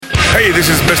Hey,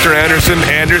 this is Mr. Anderson,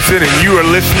 and you are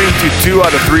listening to 2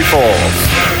 Out of 3 Falls.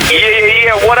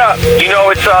 Yeah, what up? You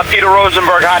know, it's Peter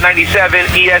Rosenberg, Hot 97,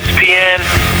 ESPN,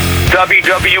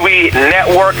 WWE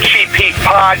Network, Cheap Heat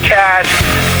Podcast.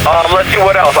 Let's see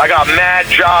what else. I got mad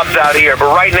jobs out here,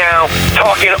 but right now,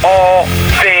 talking all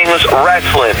things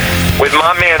wrestling with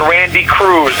my man Randy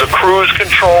Cruz, the Cruise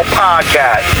Control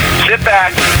Podcast. Sit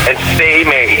back and stay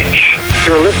mage.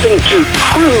 You're listening to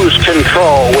Cruise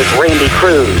Control with Randy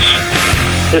Cruz.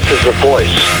 This is the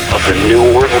voice of the New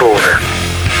World Order,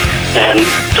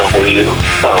 NWO,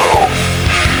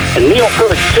 and Neil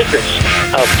Perfect Secrets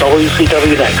of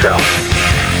WCW Nitro.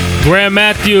 Graham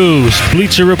Matthews,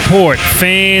 Bleacher Report,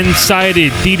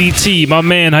 Fan-Sided, DDT. My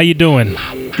man, how you doing?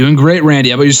 Doing great, Randy.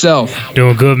 How about yourself?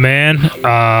 Doing good, man.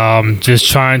 Just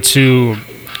trying to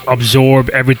absorb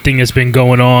everything that's been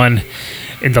going on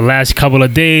in the last couple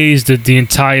of days. The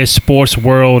entire sports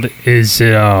world is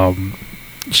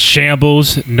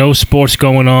shambles. No sports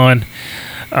going on.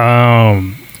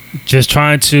 Just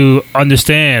trying to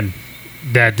understand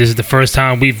that this is the first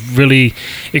time we've really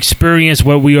experienced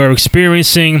what we are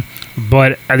experiencing,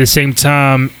 but at the same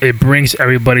time, it brings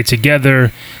everybody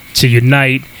together to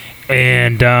unite.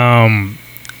 And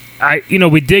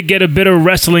we did get a bit of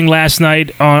wrestling last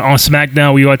night on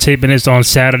SmackDown. We are taping this on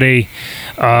Saturday,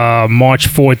 March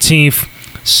 14th.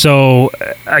 So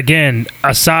again,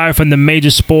 aside from the major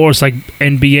sports like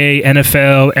NBA,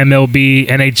 NFL, MLB,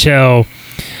 NHL,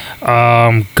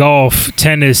 golf,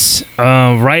 tennis,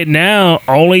 right now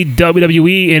only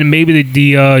WWE and maybe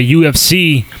the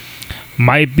UFC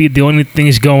might be the only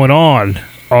things going on,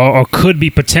 or could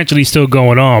be potentially still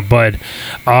going on. But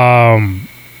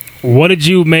what did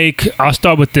you make? I'll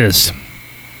start with this.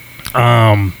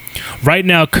 Right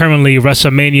now, currently,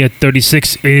 WrestleMania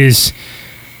 36 is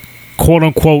quote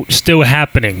unquote still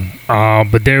happening,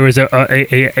 but there is a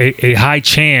high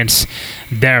chance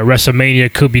that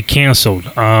WrestleMania could be canceled.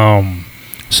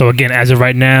 So again, as of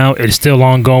right now, it's still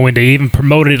ongoing. They even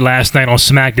promoted it last night on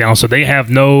SmackDown, so they have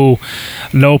no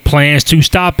plans to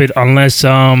stop it unless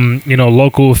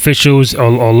local officials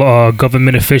or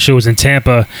government officials in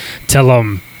Tampa tell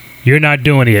them you're not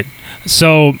doing it.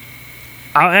 So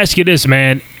I'll ask you this,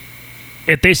 man: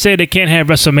 if they say they can't have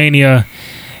WrestleMania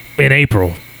in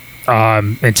April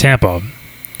in Tampa,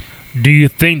 do you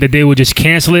think that they would just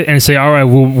cancel it and say, all right,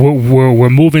 we're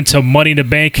moving to Money in the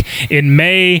Bank in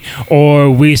May? Or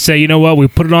we say, you know what, we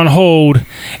put it on hold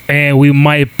and we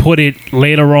might put it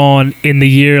later on in the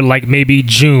year, like maybe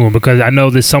June, because I know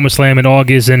there's SummerSlam in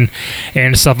August and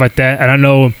stuff like that. And I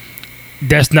know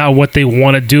that's not what they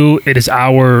want to do. It is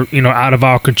out of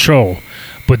our control.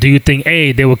 But do you think,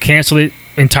 A, they will cancel it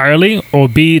entirely? Or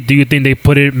B, do you think they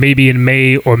put it maybe in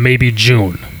May or maybe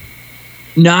June?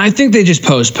 No, I think they just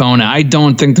postpone it. I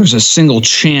don't think there's a single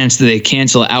chance that they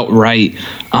cancel it outright.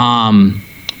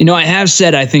 I have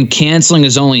said I think canceling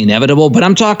is only inevitable, but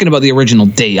I'm talking about the original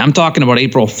date. I'm talking about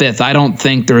April 5th. I don't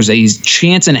think there's a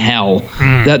chance in hell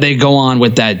that they go on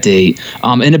with that date.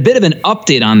 And a bit of an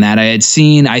update on that, I had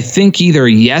seen, I think either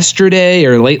yesterday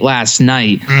or late last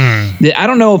night. I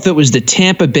don't know if it was the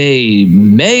Tampa Bay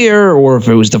mayor or if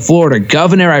it was the Florida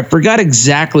governor. I forgot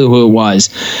exactly who it was.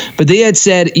 But they had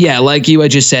said, yeah, like you had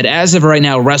just said, as of right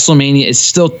now, WrestleMania is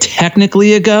still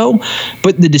technically a go,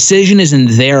 but the decision is in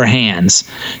their hands.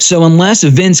 So unless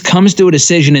Vince comes to a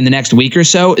decision in the next week or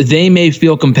so, they may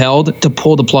feel compelled to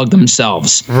pull the plug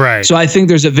themselves. Right. So I think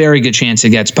there's a very good chance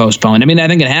it gets postponed. I mean, I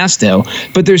think it has to,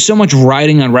 but there's so much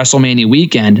riding on WrestleMania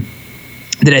weekend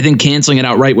that I think canceling it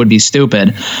outright would be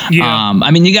stupid. Yeah.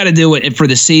 You got to do it for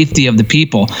the safety of the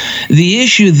people. The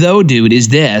issue, though, dude, is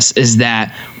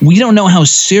that we don't know how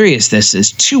serious this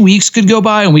is. 2 weeks could go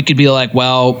by and we could be like,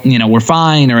 well, we're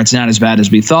fine, or it's not as bad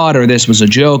as we thought, or this was a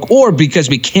joke, or because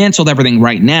we canceled everything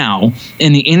right now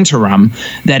in the interim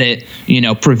that it,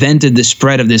 prevented the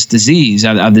spread of this disease,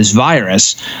 of this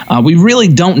virus. We really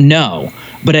don't know.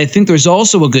 But I think there's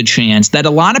also a good chance that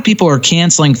a lot of people are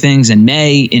canceling things in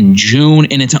May, in June,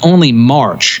 and it's only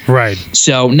March. Right.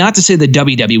 So not to say the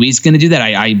WWE is going to do that.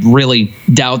 I really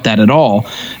doubt that at all.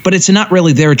 But it's not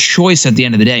really their choice at the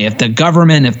end of the day. If the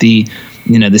government, if the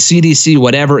CDC,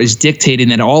 whatever, is dictating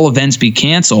that all events be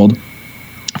canceled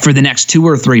for the next 2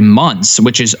 or 3 months,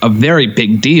 which is a very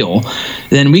big deal,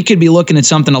 then we could be looking at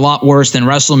something a lot worse than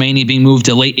WrestleMania being moved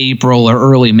to late April or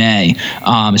early May.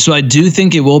 So I do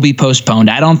think it will be postponed.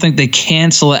 I don't think they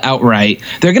cancel it outright.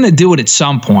 They're going to do it at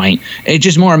some point. It's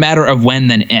just more a matter of when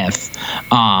than if.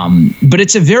 But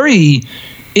it's a very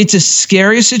it's a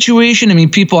scary situation. I mean,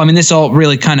 this all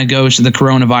really kind of goes to the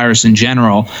coronavirus in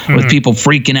general, with people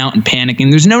freaking out and panicking.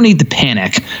 There's no need to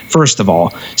panic, first of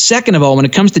all. Second of all, when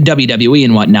it comes to WWE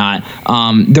and whatnot,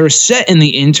 they're set in the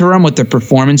interim with the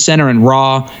Performance Center, and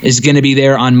Raw is going to be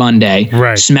there on Monday.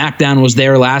 Right. SmackDown was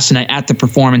there last night at the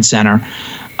Performance Center.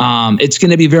 It's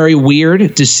going to be very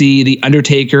weird to see The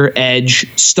Undertaker, Edge,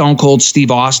 Stone Cold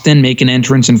Steve Austin make an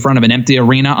entrance in front of an empty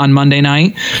arena on Monday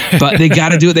night, but they got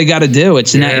to do what they got to do.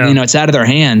 It's it's out of their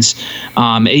hands.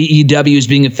 AEW is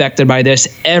being affected by this.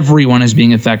 Everyone is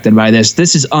being affected by this.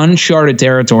 This is uncharted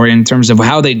territory in terms of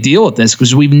how they deal with this,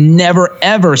 because we've never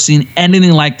ever seen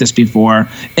anything like this before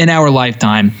in our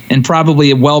lifetime, and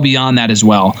probably well beyond that as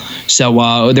well.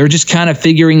 So they're just kind of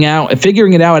figuring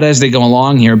it out as they go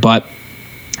along here, but.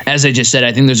 As I just said,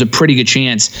 I think there's a pretty good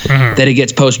chance that it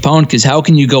gets postponed, because how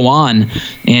can you go on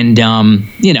and,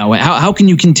 how can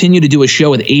you continue to do a show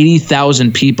with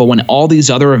 80,000 people when all these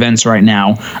other events right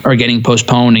now are getting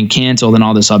postponed and canceled and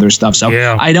all this other stuff? So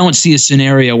I don't see a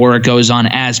scenario where it goes on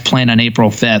as planned on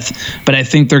April 5th, but I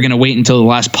think they're going to wait until the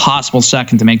last possible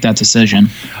second to make that decision.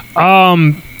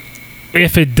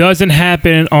 If it doesn't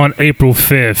happen on April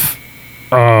 5th,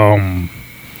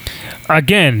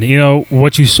 again,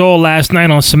 what you saw last night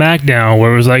on SmackDown,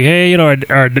 where it was like, hey,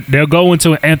 they'll go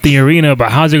into an empty arena, but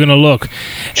how's it going to look?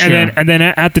 Sure. And then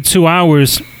after 2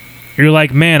 hours, you're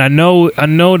like, man, I know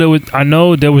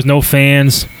there was no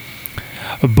fans,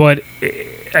 but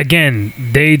again,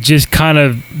 they just kind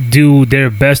of do their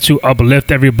best to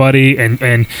uplift everybody,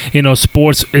 and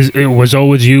sports it was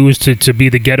always used to be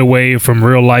the getaway from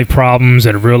real life problems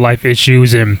and real life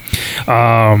issues, and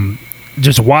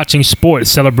just watching sport,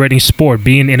 celebrating sport,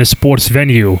 being in a sports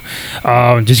venue,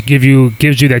 just gives you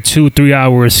that 2-3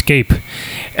 hour escape.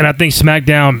 And I think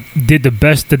SmackDown did the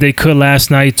best that they could last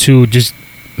night to just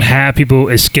have people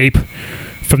escape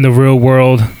from the real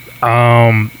world.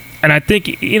 And I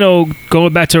think,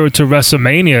 going back to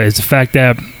WrestleMania is the fact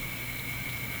that,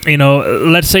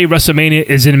 let's say WrestleMania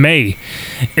is in May,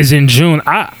 is in June.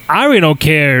 I really don't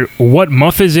care what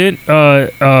month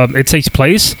it takes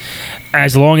place,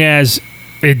 as long as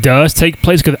it does take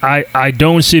place, because I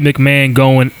don't see McMahon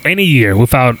going any year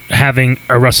without having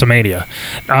a WrestleMania.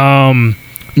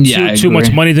 Too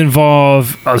much money's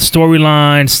involved,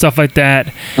 storyline, stuff like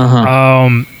that.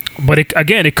 But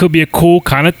it could be a cool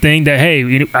kind of thing that,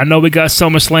 hey, I know we got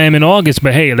SummerSlam in August,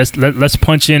 but hey, let's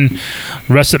punch in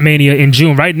WrestleMania in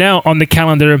June. Right now on the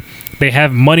calendar, they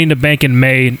have Money in the Bank in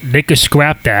May. They could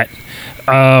scrap that.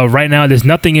 Right now, there's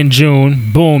nothing in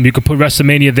June. Boom, you could put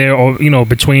WrestleMania there, or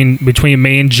between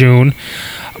May and June.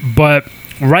 But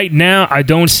right now, I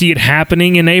don't see it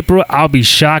happening in April. I'll be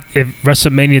shocked if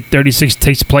WrestleMania 36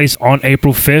 takes place on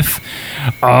April 5th,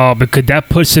 because that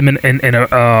puts him in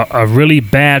a really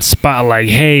bad spot. Like,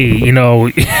 hey,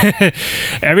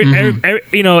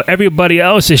 everybody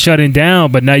else is shutting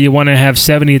down, but now you want to have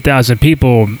 70,000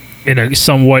 people in a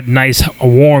somewhat nice,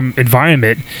 warm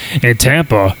environment in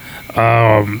Tampa.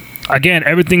 Again,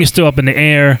 everything is still up in the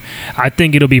air. I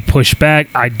think it'll be pushed back.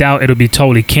 I doubt it'll be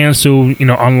totally canceled,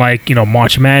 unlike,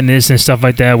 March Madness and stuff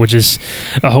like that, which is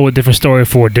a whole different story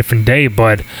for a different day.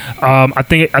 But I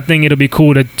think it'll be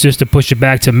cool to push it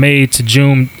back to May, to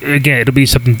June. Again, it'll be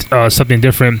something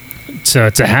different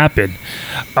to happen.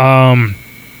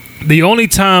 The only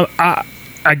time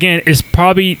again, it's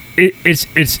probably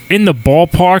it's in the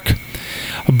ballpark,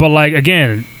 but like,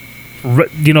 again,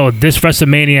 this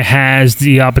WrestleMania has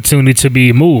the opportunity to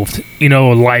be moved,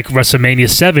 like WrestleMania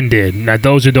 7 did. Now,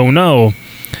 those who don't know,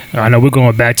 I know we're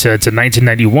going back to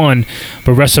 1991,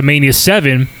 but WrestleMania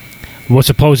 7 was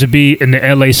supposed to be in the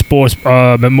LA Sports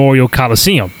Memorial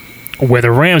Coliseum, where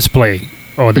the Rams play,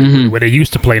 or where they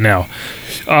used to play now.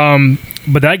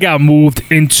 But that got moved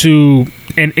into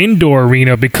an indoor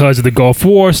arena because of the Gulf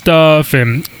War stuff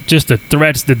and just the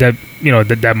threats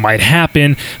that might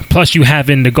happen. Plus, you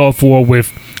have in the Gulf War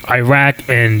with Iraq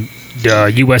and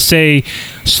the USA.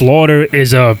 Slaughter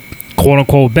is a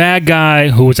quote-unquote bad guy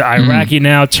who is an Iraqi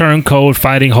now, turncoat,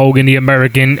 fighting Hogan the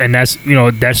American, and that's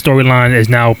that storyline is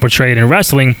now portrayed in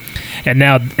wrestling. And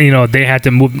now they had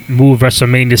to move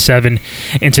WrestleMania 7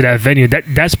 into that venue.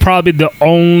 That's probably the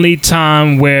only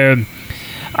time where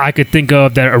I could think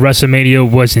of that a WrestleMania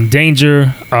was in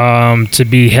danger to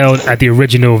be held at the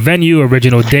original venue,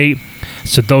 original date.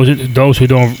 So those who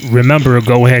don't remember,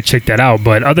 go ahead, check that out.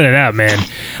 But other than that, man,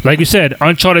 like you said,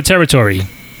 uncharted territory.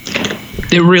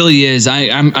 It really is.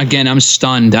 I'm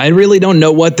stunned. I really don't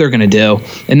know what they're going to do,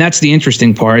 and that's the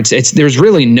interesting part. There's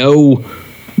really no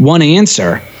one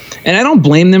answer. And I don't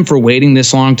blame them for waiting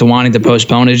this long to wanting to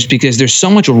postpone it, just because there's so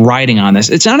much riding on this.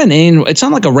 It's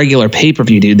not like a regular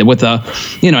pay-per-view, dude, with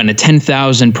in a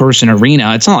 10,000 person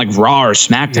arena. It's not like Raw or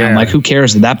SmackDown. Yeah. Like, who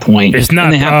cares at that point? It's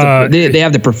not. And they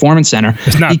have the Performance Center.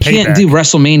 It's not. You can't do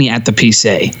WrestleMania at the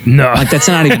PC. No, like that's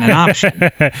not even an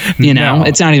option. No.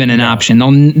 It's not even an option.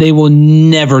 They will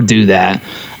never do that.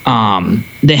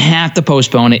 They have to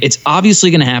postpone it. It's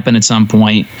obviously going to happen at some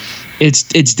point.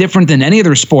 It's different than any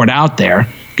other sport out there,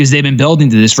 because they've been building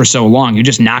to this for so long. You're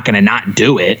just not going to not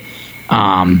do it.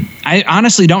 I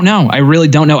honestly don't know. I really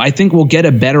don't know. I think we'll get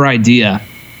a better idea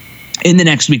in the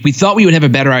next week. We thought we would have a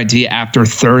better idea after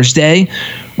Thursday,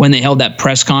 when they held that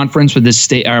press conference with the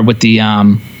state, or with the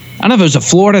I don't know if it was a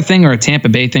Florida thing or a Tampa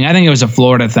Bay thing. I think it was a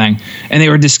Florida thing, and they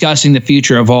were discussing the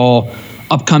future of all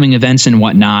upcoming events and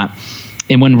whatnot.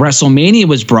 And when WrestleMania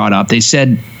was brought up, they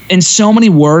said in so many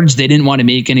words they didn't want to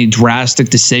make any drastic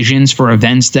decisions for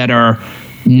events that are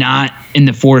not in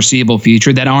the foreseeable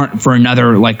future, that aren't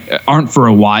for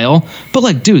a while.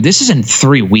 But dude, this is in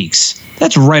 3 weeks.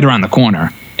 That's right around the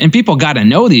corner. And people got to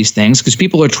know these things, because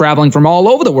people are traveling from all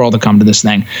over the world to come to this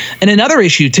thing. And another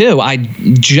issue too, I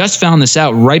just found this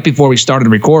out right before we started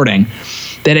recording,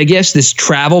 that I guess this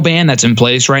travel ban that's in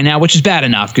place right now, which is bad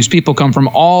enough because people come from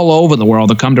all over the world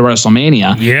to come to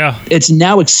WrestleMania. Yeah. It's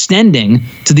now extending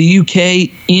to the UK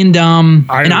and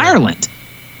Ireland.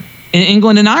 In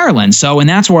England and Ireland. And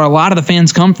that's where a lot of the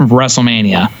fans come from for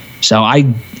WrestleMania. So I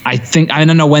think, I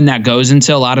don't know when that goes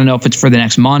until. I don't know if it's for the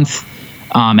next month,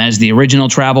 as the original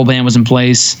travel ban was in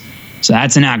place. So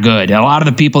that's not good. A lot of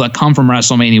the people that come from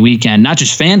WrestleMania weekend, not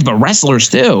just fans, but wrestlers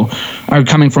too, are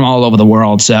coming from all over the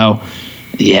world. So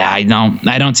yeah, I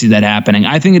don't see that happening.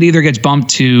 I think it either gets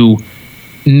bumped to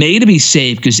May to be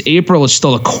safe, because April is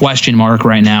still a question mark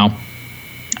right now.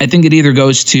 I think it either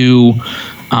goes to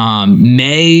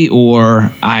May,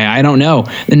 or I don't know.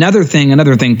 Another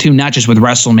thing too, not just with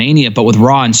WrestleMania, but with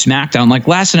Raw and SmackDown. Like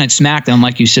last night's SmackDown,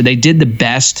 like you said, they did the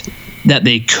best that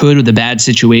they could with a bad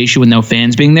situation with no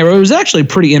fans being there. It was actually a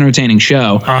pretty entertaining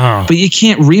show. But you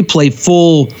can't replay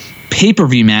full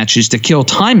pay-per-view matches to kill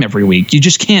time every week. You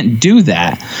just can't do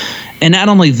that. And not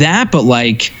only that, but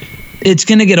it's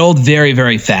going to get old very,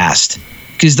 very fast.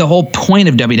 Because the whole point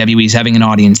of WWE is having an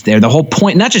audience there. The whole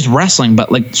point, not just wrestling, but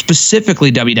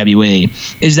specifically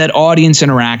WWE, is that audience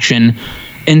interaction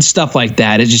and stuff like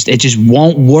that. It just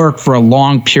won't work for a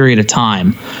long period of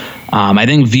time. I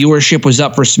think viewership was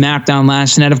up for SmackDown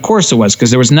last night. Of course it was, because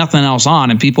there was nothing else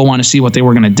on and people want to see what they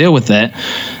were going to do with it.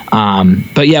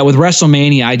 But yeah, with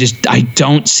WrestleMania, I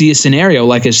don't see a scenario,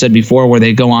 like I said before, where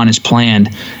they go on as planned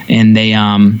and they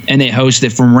host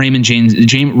it from Raymond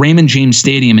James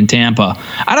Stadium in Tampa.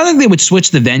 I don't think they would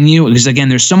switch the venue, because again,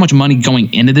 there's so much money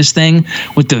going into this thing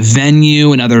with the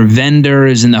venue and other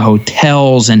vendors and the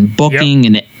hotels and booking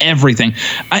and everything.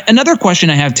 Another question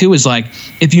I have too is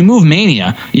if you move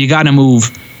Mania, you got to move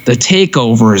the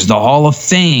takeovers, the Hall of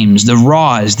Fames, the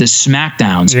Raws, the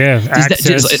SmackDowns. Yeah,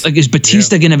 is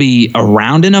Batista going to be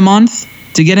around in a month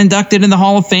to get inducted in the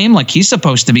Hall of Fame? He's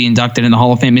supposed to be inducted in the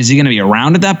Hall of Fame. Is he going to be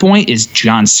around at that point? Is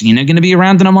John Cena going to be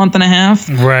around in a month and a half?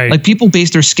 Right. People base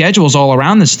their schedules all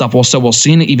around this stuff. Well, so will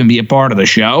Cena even be a part of the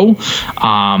show?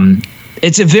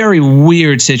 It's a very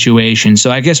weird situation.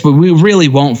 So I guess we really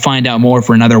won't find out more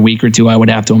for another week or two, I would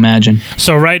have to imagine.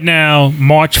 So right now,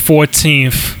 March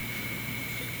 14th,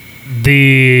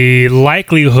 the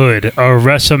likelihood of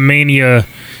WrestleMania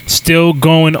still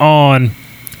going on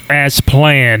as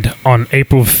planned on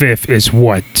April 5th is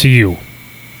what to you?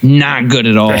 Not good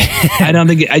at all. I don't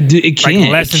think it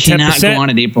can't. Less than it cannot 10%? go on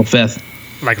at April 5th.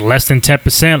 Less than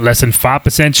 10%, less than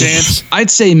 5% chance? I'd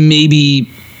say maybe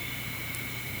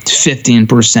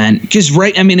 15%, because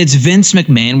it's Vince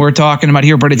McMahon we're talking about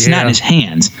here, but it's not in his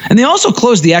hands. And they also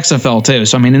closed the XFL too,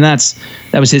 so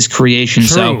that was his creation.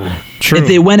 True. If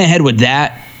they went ahead with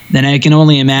that, then I can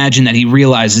only imagine that he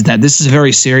realizes that this is a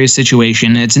very serious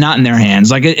situation. It's not in their hands.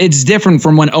 It's different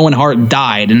from when Owen Hart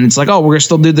died, and it's we're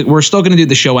still going to do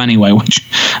the show anyway. Which,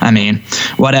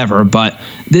 whatever. But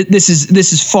this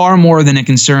is far more than a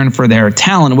concern for their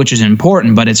talent, which is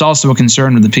important. But it's also a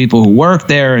concern with the people who work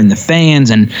there and the fans.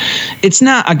 And it's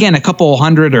not, again, a couple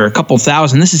hundred or a couple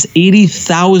thousand. This is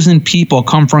 80,000 people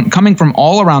coming from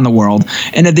all around the world.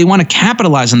 And if they want to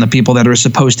capitalize on the people that are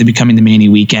supposed to be coming to Mania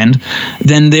weekend,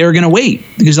 then they're going to wait,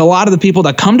 because a lot of the people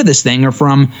that come to this thing are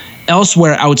from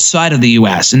elsewhere outside of the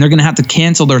U.S., and they're going to have to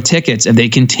cancel their tickets if they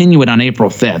continue it on April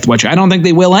 5th, which I don't think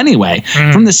they will anyway.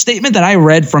 From the statement that I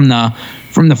read from the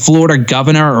from the Florida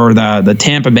governor or the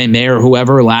Tampa Bay mayor or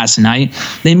whoever last night,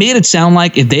 they made it sound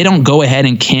like if they don't go ahead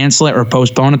and cancel it or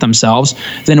postpone it themselves,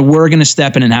 then we're going to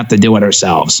step in and have to do it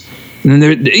ourselves. And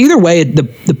either way,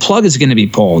 the plug is going to be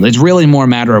pulled. It's really more a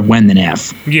matter of when than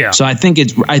if. Yeah. So I think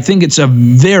it's a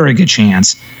very good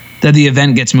chance that the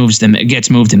event gets moved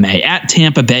to May at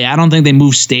Tampa Bay. I don't think they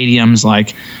move stadiums. I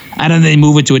don't think they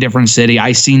move it to a different city.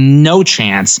 I see no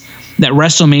chance that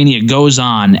WrestleMania goes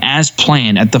on as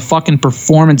planned at the fucking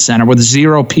Performance Center with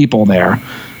 0 people there.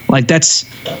 Again,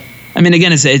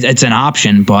 it's an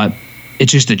option, but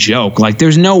it's just a joke.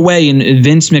 There's no way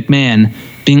Vince McMahon,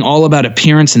 being all about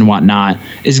appearance and whatnot,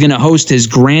 is going to host his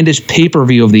grandest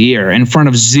pay-per-view of the year in front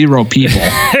of 0 people.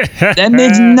 That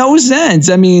makes no sense.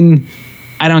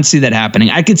 I don't see that happening.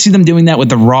 I could see them doing that with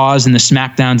the Raws and the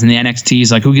SmackDowns and the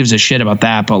NXTs. Who gives a shit about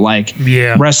that? But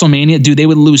WrestleMania, dude, they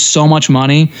would lose so much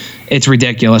money. It's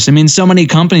ridiculous. So many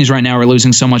companies right now are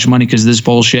losing so much money because of this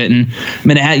bullshit. And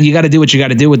you got to do what you got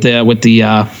to do with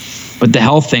the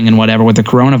health thing and whatever with the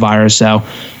coronavirus. So,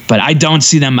 but I don't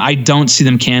see them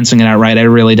canceling it outright. I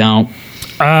really don't.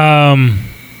 I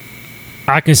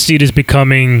can see this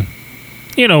becoming,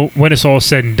 when it's all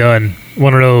said and done,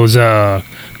 one of those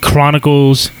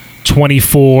Chronicles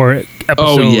 24 episodes.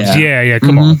 Oh, yeah.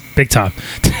 Come on, big time.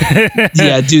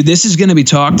 Yeah, dude, this is going to be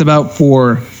talked about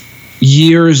for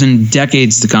years and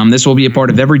decades to come. This will be a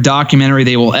part of every documentary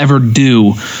they will ever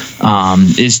do,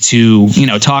 is to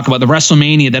talk about the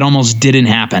WrestleMania that almost didn't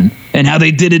happen and how they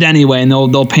did it anyway, and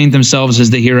they'll paint themselves as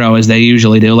the hero as they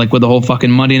usually do, with the whole fucking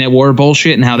Monday Night War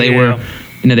bullshit and how they were.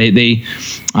 They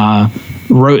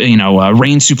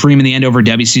reigned supreme in the end over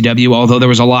WCW. Although there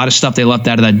was a lot of stuff they left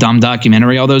out of that dumb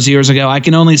documentary all those years ago, I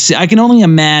can only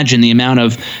imagine the amount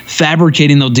of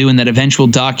fabricating they'll do in that eventual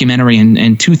documentary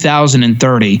in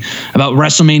 2030 about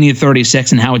WrestleMania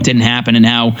 36 and how it didn't happen and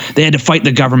how they had to fight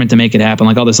the government to make it happen,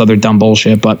 all this other dumb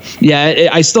bullshit. But yeah,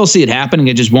 I still see it happening.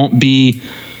 It just won't be.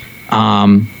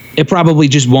 It probably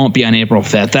just won't be on April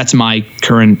 5th. That's my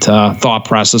current thought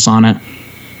process on it.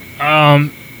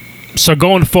 So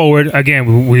going forward,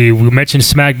 again, we mentioned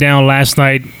SmackDown last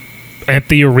night,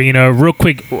 empty arena. Real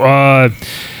quick,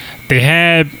 they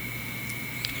had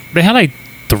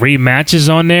 3 matches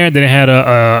on there. Then they had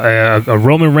a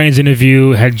Roman Reigns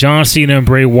interview, had John Cena and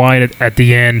Bray Wyatt at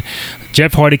the end.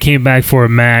 Jeff Hardy came back for a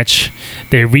match.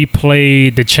 They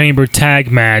replayed the Chamber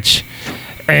tag match,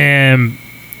 and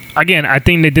again, I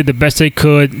think they did the best they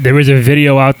could. There is a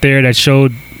video out there that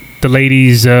showed the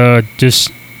ladies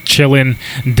just chilling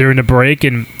during the break,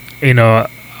 and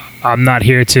I'm not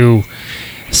here to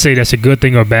say that's a good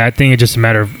thing or a bad thing. It's just a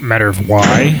matter of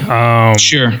why.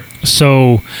 Sure.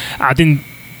 So I think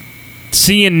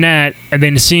seeing that and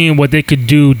then seeing what they could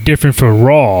do different for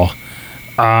Raw.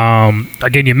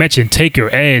 Again, you mentioned Taker,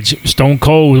 Edge, Stone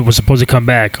Cold was supposed to come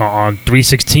back on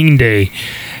 3/16 day,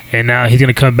 and now he's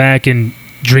gonna come back and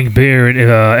drink beer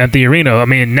at the arena.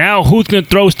 Now who's going to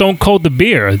throw Stone Cold the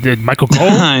beer? Michael Cole?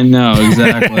 I know,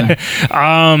 exactly.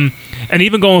 And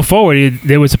even going forward,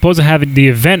 they were supposed to have the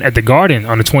event at the Garden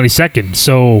on the 22nd.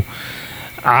 So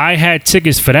I had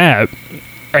tickets for that,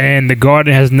 and the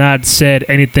Garden has not said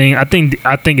anything. I think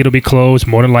it'll be closed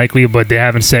more than likely, but they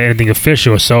haven't said anything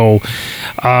official. So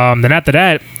then after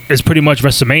that, it's pretty much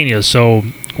WrestleMania. So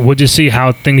we'll just see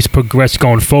how things progress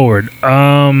going forward.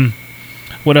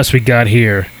 What else we got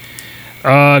here?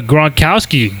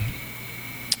 Gronkowski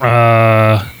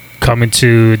coming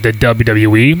to the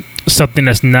WWE. Something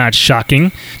that's not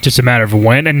shocking, just a matter of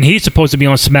when. And he's supposed to be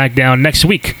on SmackDown next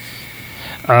week.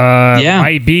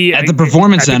 Might be at the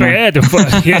Performance Center.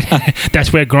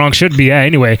 That's where Gronk should be at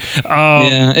anyway.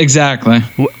 Yeah, exactly.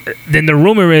 Then the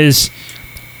rumor is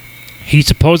he's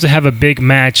supposed to have a big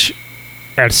match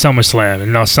at SummerSlam.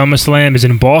 And now SummerSlam is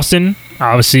in Boston.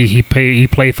 Obviously, he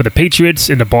played for the Patriots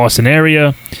in the Boston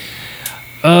area.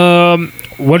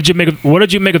 What did you make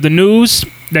of the news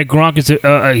that Gronk is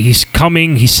he's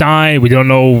coming? He signed. We don't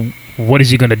know what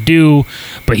is he gonna do,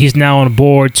 but he's now on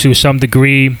board to some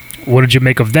degree. What did you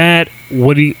make of that?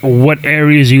 What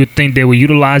areas you would think they would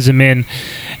utilize him in,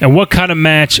 and what kind of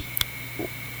match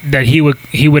that he would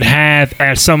have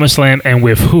at SummerSlam and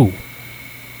with who?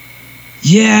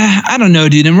 Yeah, I don't know,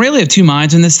 dude. I'm really of two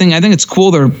minds on this thing. I think it's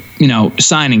cool they're,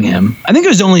 signing him. I think it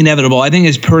was only inevitable. I think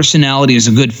his personality is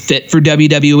a good fit for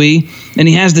WWE, and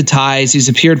he has the ties. He's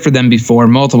appeared for them before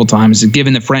multiple times,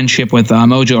 given the friendship with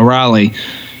Mojo Rawley.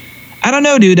 I don't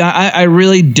know, dude. I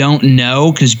really don't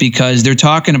know because they're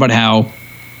talking about how,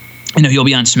 he'll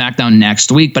be on SmackDown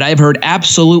next week, but I've heard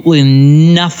absolutely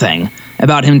nothing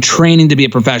about him training to be a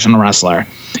professional wrestler.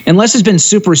 Unless it's been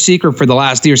super secret for the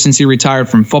last year since he retired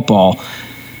from football,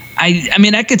 I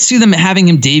mean, I could see them having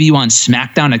him debut on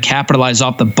SmackDown to capitalize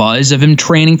off the buzz of him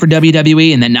training for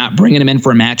WWE and then not bringing him in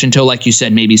for a match until, like you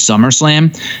said, maybe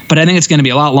SummerSlam. But I think it's going to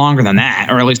be a lot longer than that,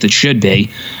 or at least it should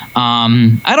be.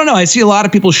 I don't know. I see a lot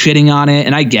of people shitting on it,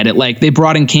 and I get it. Like, they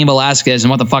brought in Cain Velasquez, and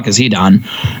what the fuck has he done?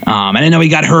 And I know he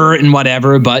got hurt and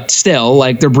whatever, but still,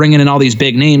 like, they're bringing in all these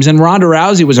big names. And Ronda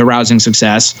Rousey was a rousing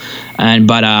success.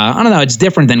 But I don't know. It's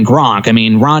different than Gronk. I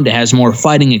mean, Ronda has more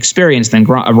fighting experience than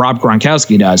Rob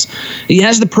Gronkowski does. He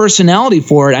has the personality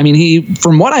for it. I mean, he,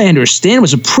 from what I understand,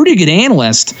 was a pretty good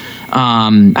analyst. I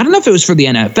don't know if it was for the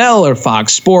NFL or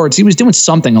Fox Sports. He was doing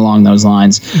something along those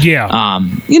lines. Yeah.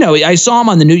 You know, I saw him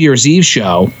on the New Year's Eve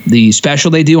show, the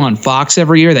special they do on Fox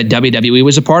every year that WWE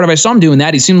was a part of. I saw him doing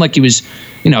that. He seemed like he was,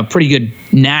 you know, a pretty good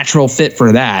natural fit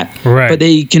for that. Right. But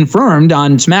they confirmed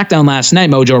on SmackDown last night,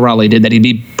 Mojo Rawley did, that he'd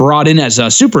be brought in as a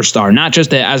superstar, not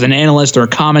just as an analyst or a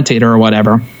commentator or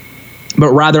whatever,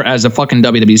 but rather as a fucking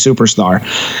WWE superstar.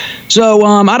 So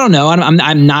I don't know.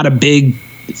 I'm not a big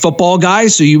football guy,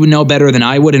 so you would know better than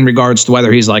I would in regards to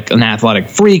whether he's like an athletic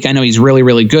freak. I know he's really,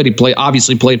 really good. He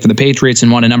obviously played for the Patriots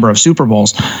and won a number of Super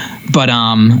Bowls. But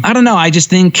I don't know. I just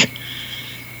think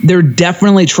they're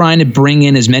definitely trying to bring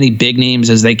in as many big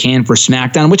names as they can for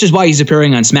SmackDown, which is why he's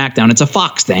appearing on SmackDown. It's a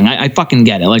Fox thing. I fucking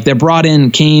get it. Like, they brought in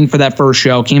Kane for that first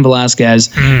show, Cain Velasquez.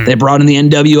 They brought in the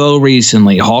NWO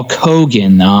recently, Hulk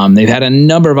Hogan. They've had a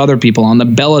number of other people on the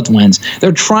Bella Twins.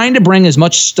 They're trying to bring as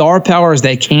much star power as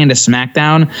they can to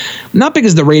SmackDown, not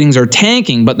because the ratings are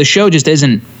tanking, but the show just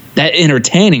isn't that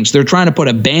entertaining. So they're trying to put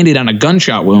a Band-Aid on a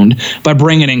gunshot wound by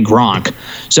bringing in Gronk.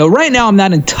 So right now I'm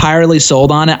not entirely sold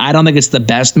on it. I don't think it's the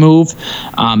best move.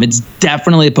 It's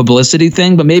definitely a publicity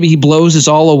thing, but maybe he blows us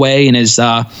all away and is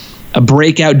a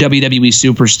breakout WWE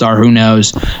superstar. Who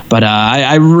knows? But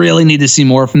I really need to see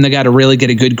more from the guy to really get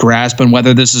a good grasp on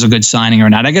whether this is a good signing or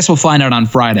not. I guess we'll find out on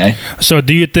Friday. So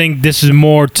do you think this is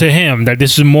more to him, that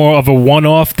this is more of a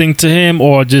one-off thing to him,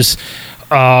 or just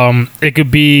it could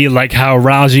be like how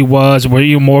Rousey was, where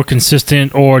you're more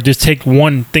consistent, or just take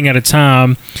one thing at a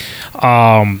time,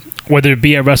 whether it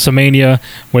be at WrestleMania,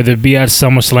 whether it be at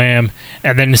SummerSlam,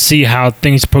 and then see how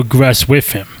things progress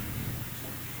with him?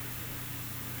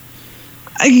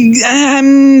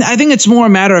 I think it's more a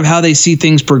matter of how they see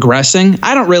things progressing.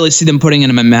 I don't really see them putting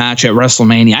him in a match at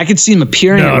WrestleMania. I could see him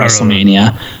appearing at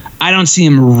WrestleMania. No. I don't see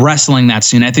him wrestling that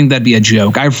soon. I think that'd be a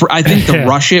joke. I think to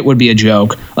rush it would be a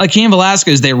joke. Like Cain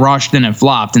Velasquez, they rushed and it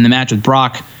flopped in the match with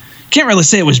Brock. Can't really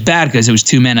say it was bad because it was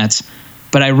 2 minutes,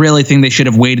 but I really think they should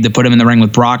have waited to put him in the ring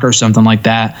with Brock or something like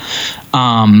that.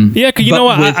 Yeah, cause you know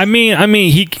what? I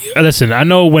mean, he listen. I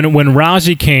know when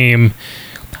Rousey came,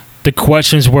 the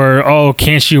questions were, "Oh,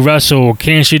 can she wrestle?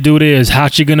 Can she do this?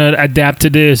 How's she gonna adapt to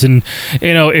this?" And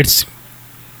you know, it's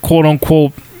quote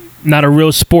unquote not a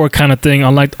real sport kind of thing,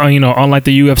 unlike the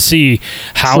UFC.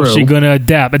 How is she gonna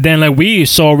adapt? And then like we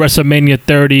saw WrestleMania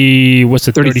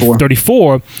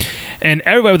 34, and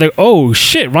everybody was like, "Oh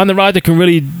shit, Ronda Rousey can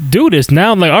really do this."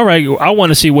 Now I'm like, all right, I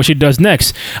want to see what she does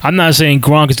next. I'm not saying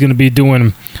Gronk is gonna be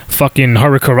doing fucking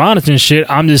hurricanranas and shit.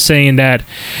 I'm just saying that,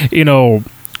 you know,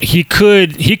 he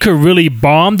could really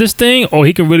bomb this thing, or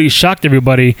he could really shock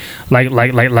everybody like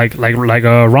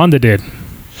Ronda did.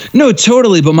 No,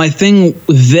 totally. But my thing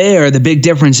there, the big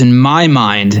difference in my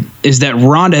mind, is that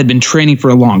Ronda had been training for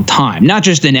a long time, not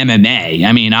just in MMA.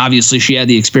 I mean, obviously she had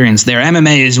the experience there.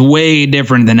 MMA is way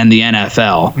different than in the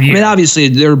NFL. Yeah. I mean, obviously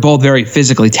they're both very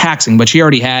physically taxing, but she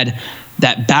already had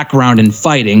that background in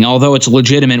fighting, although it's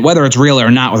legitimate, whether it's real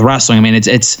or not with wrestling. I mean,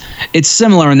 it's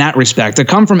similar in that respect. To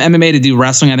come from MMA to do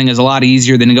wrestling, I think, is a lot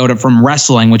easier than to go from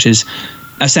wrestling, which is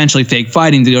essentially fake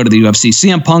fighting, to go to the UFC.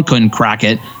 CM Punk couldn't crack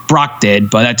it. Brock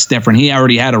did, but that's different. He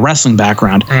already had a wrestling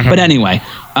background. Mm-hmm. But anyway,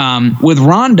 with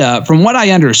Ronda, from what I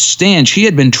understand, she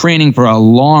had been training for a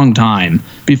long time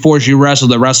before she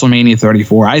wrestled at WrestleMania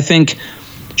 34. I think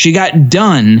she got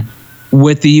done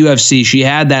with the UFC. She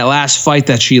had that last fight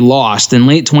that she lost in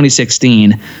late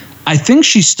 2016. I think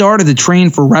she started to train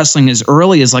for wrestling as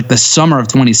early as like the summer of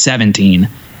 2017,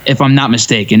 if I'm not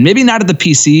mistaken. Maybe not at the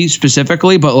PC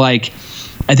specifically, but like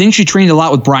I think she trained a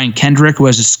lot with Brian Kendrick, who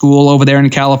has a school over there in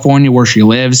California where she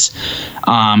lives.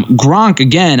 Gronk,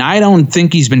 again, I don't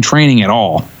think he's been training at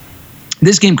all.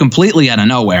 This came completely out of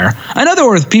nowhere. I know there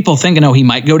were people thinking, oh, he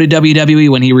might go to WWE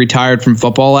when he retired from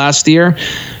football last year.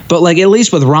 But like at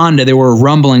least with Ronda, there were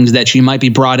rumblings that she might be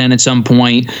brought in at some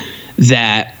point,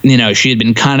 that, you know, she had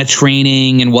been kind of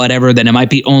training and whatever, that it might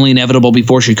be only inevitable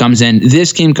before she comes in.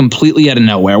 This came completely out of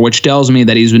nowhere, which tells me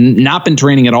that he's not been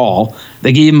training at all.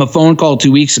 They gave him a phone call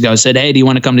 2 weeks ago, said, hey, do you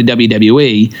want to come to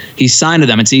WWE? He signed to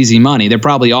them. It's easy money. They're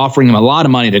probably offering him a lot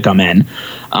of money to come in.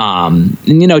 And,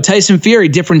 you know, Tyson Fury,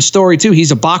 different story too.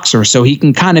 He's a boxer, so he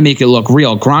can kind of make it look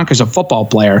real. Gronk is a football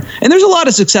player, and there's a lot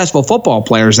of successful football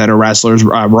players that are wrestlers.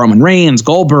 Roman Reigns,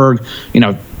 Goldberg, you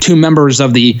know, two members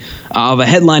of a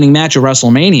headlining match at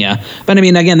WrestleMania. But I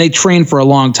mean, again, they trained for a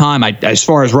long time. As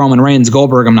far as Roman Reigns,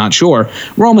 Goldberg, I'm not sure.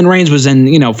 Roman Reigns was in,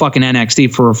 you know, fucking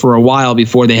NXT for a while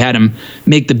before they had him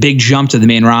make the big jump to the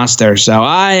main roster. So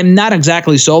I am not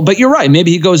exactly sold, but you're right. Maybe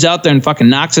he goes out there and fucking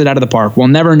knocks it out of the park. We'll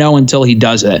never know until he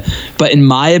does it. But in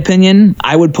my opinion,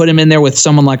 I would put him in there with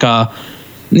someone like a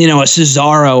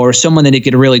Cesaro or someone that he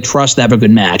could really trust to have a good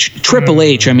match. Triple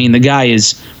H, I mean, the guy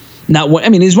is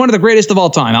he's one of the greatest of all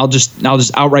time. I'll just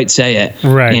outright say it.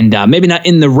 Right. And maybe not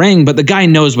in the ring, but the guy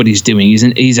knows what he's doing.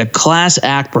 He's a class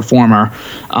act performer.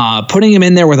 Putting him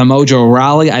in there with a Mojo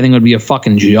Rawley, I think would be a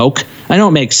fucking joke. I know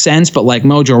it makes sense, but like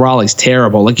Mojo Rawley's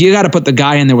terrible. Like you got to put the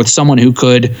guy in there with someone who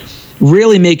could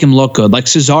really make him look good. Like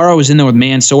Cesaro was in there with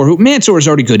Mansoor, who Mansoor is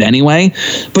already good anyway,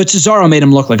 but Cesaro made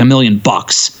him look like $1 million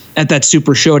at that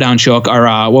Super Showdown show,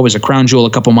 or what was it, Crown Jewel a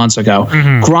couple months ago.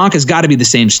 Gronk has got to be the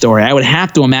same story. I would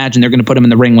have to imagine they're going to put him in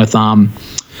the ring with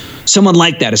someone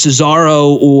like that, a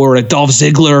Cesaro or a Dolph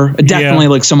Ziggler, definitely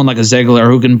like someone like a Ziggler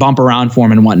who can bump around for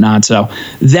him and whatnot. So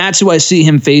that's who I see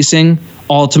him facing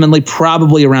ultimately,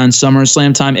 probably around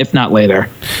SummerSlam time, if not later.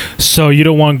 So you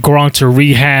don't want Gronk to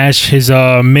rehash his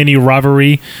mini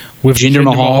rivalry with Jinder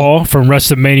Mahal from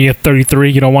WrestleMania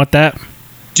 33? You don't want that?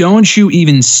 Don't you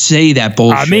even say that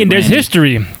bullshit. I mean, there's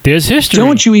history. There's history.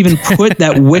 Don't you even put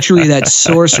that witchery, that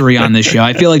sorcery on this show.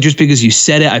 I feel like just because you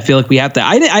said it, I feel like we have to.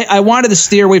 I wanted to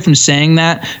steer away from saying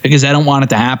that because I don't want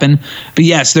it to happen. But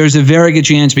yes, there's a very good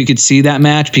chance we could see that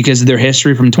match because of their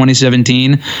history from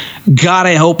 2017. God,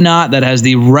 I hope not. That has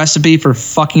the recipe for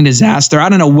fucking disaster. I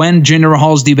don't know when Jinder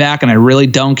Mahal's due back, and I really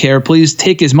don't care. Please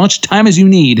take as much time as you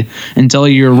need until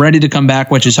you're ready to come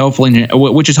back, which is hopefully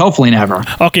never.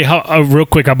 Okay, real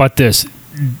quick. How about this?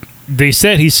 They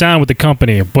said he signed with the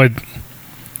company,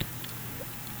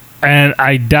 and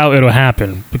I doubt it'll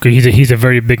happen because he's a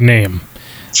very big name.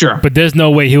 Sure. But there's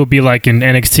no way he'll be like in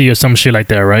NXT or some shit like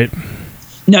that, right?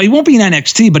 No, he won't be in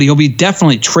NXT, but he'll be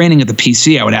definitely training at the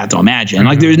PC, I would have to imagine.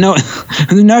 Like, there's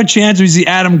no chance we see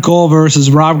Adam Cole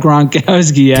versus Rob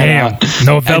Gronkowski at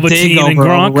no Velveteen and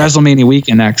Gronk WrestleMania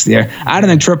weekend next year. I don't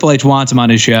think Triple H wants him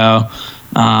on his show.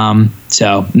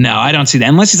 So no, I don't see that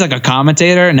unless he's like a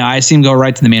commentator. No, I see him go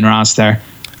right to the main roster.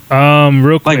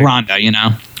 Real quick, like Ronda, you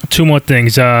know. Two more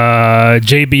things.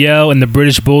 JBL and the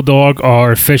British Bulldog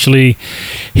are officially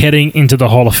heading into the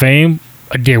Hall of Fame.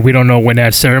 Again, we don't know when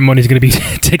that ceremony is going to be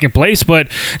taking place, but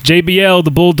JBL,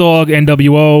 the Bulldog,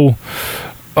 NWO,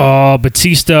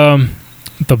 Batista,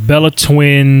 the Bella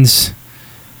Twins.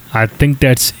 I think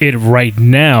that's it right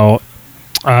now.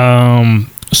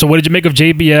 So what did you make of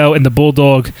JBL and the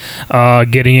Bulldog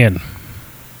getting in?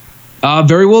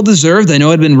 Very well deserved. I know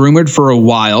it had been rumored for a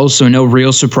while, so no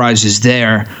real surprises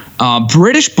there.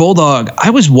 British Bulldog,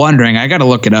 I was wondering, I got to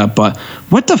look it up, but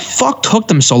what the fuck took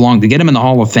them so long to get him in the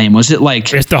Hall of Fame? Was it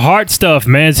like... It's the heart stuff,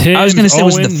 man. It's him, I was going to say,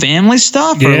 was it the family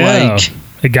stuff? Yeah, or like,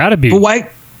 it got to be.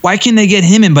 But why can they get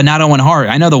him in but not Owen Hart?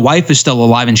 I know the wife is still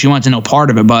alive and she wants to know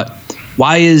part of it, but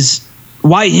why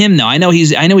him though? I know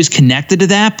he's connected to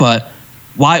that, but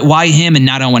why him and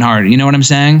not Owen Hart? You know what I'm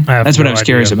saying? That's what I was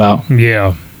curious about.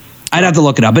 Yeah. I'd have to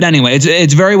look it up. But anyway,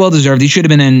 it's very well deserved. He should have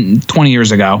been in 20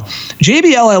 years ago.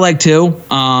 JBL I like too.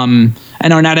 I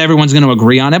know not everyone's going to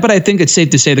agree on it, but I think it's safe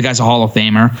to say the guy's a Hall of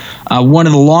Famer. One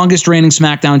of the longest reigning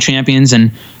SmackDown champions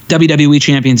and WWE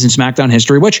champions in SmackDown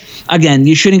history, which, again,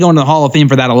 you shouldn't go into the Hall of Fame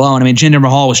for that alone. I mean, Jinder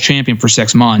Mahal was champion for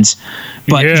 6 months.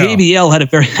 But JBL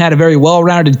had a very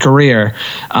well-rounded career.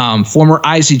 Former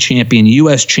IC champion,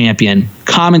 U.S. champion,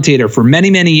 commentator for many,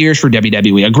 many years for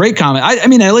WWE. A great comment. I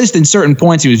mean, at least in certain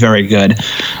points, he was very good.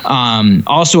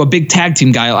 Also a big tag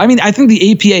team guy. I mean, I think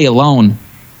the APA alone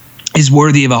is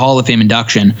worthy of a Hall of Fame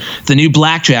induction. The new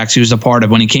Blackjacks he was a part of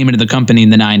when he came into the company in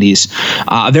the 90s.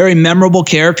 A very memorable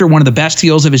character, one of the best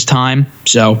heels of his time.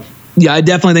 So, yeah, I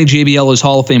definitely think JBL is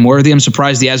Hall of Fame worthy. I'm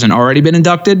surprised he hasn't already been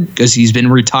inducted because he's been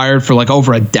retired for like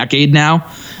over a decade now.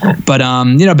 But,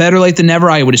 better late than never.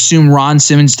 I would assume Ron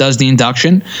Simmons does the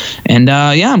induction. And,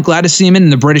 I'm glad to see him in.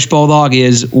 And the British Bulldog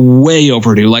is way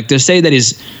overdue. Like, to say that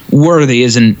he's worthy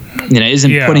isn't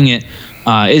putting it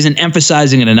isn't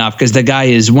emphasizing it enough, because the guy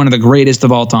is one of the greatest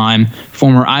of all time,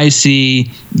 former IC,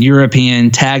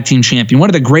 European Tag Team Champion, one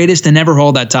of the greatest to never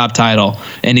hold that top title,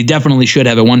 and he definitely should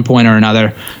have at one point or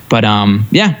another. But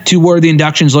yeah, 2 worthy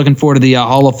inductions. Looking forward to the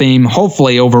Hall of Fame,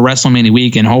 hopefully over WrestleMania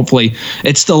weekend. Hopefully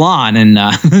it's still on, and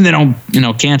they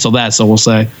don't cancel that, so we'll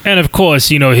say. And of course,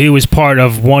 he was part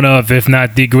of one of, if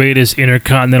not the greatest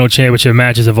Intercontinental Championship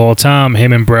matches of all time,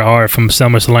 him and Bret Hart from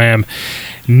SummerSlam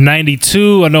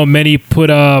 92. I know many put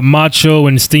Macho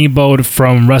and Steamboat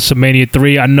from WrestleMania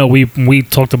 3. I know we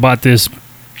talked about this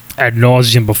ad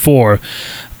nauseum before,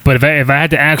 but if I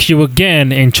had to ask you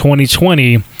again in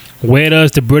 2020, where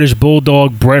does the British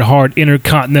Bulldog Bret Hart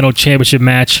Intercontinental Championship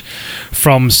match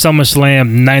from SummerSlam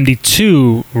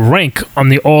 92 rank on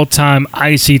the all-time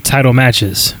IC title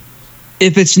matches?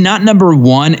 If it's not number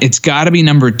 1, it's got to be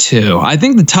number 2. I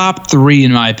think the top 3,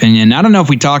 in my opinion. I don't know if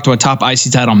we talked about top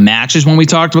IC title matches when we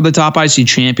talked about the top IC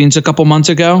champions a couple months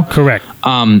ago. Correct.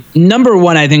 Number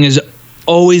 1, I think, is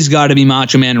always got to be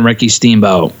Macho Man and Ricky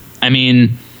Steamboat. I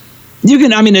mean,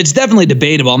 it's definitely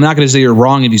debatable. I'm not going to say you're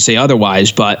wrong if you say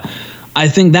otherwise, but I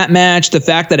think that match, the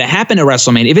fact that it happened at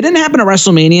WrestleMania, if it didn't happen at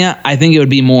WrestleMania, I think it would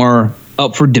be more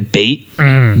up for debate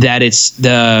that it's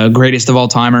the greatest of all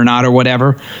time or not or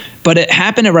whatever. But it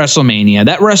happened at WrestleMania.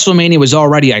 That WrestleMania was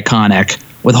already iconic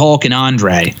with Hulk and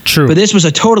Andre. True. But this was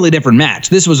a totally different match.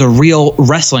 This was a real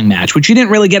wrestling match, which you didn't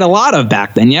really get a lot of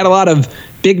back then. You had a lot of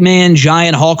big man,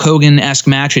 giant Hulk Hogan-esque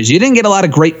matches. You didn't get a lot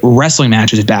of great wrestling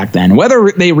matches back then.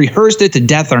 Whether they rehearsed it to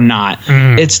death or not,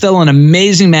 it's still an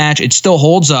amazing match. It still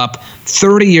holds up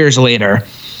 30 years later.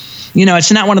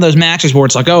 It's not one of those matches where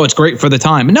it's like, oh, it's great for the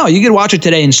time. But no, you could watch it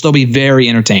today and still be very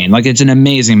entertained. Like, it's an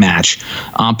amazing match.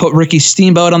 Put Ricky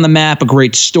Steamboat on the map, a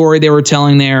great story they were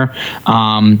telling there,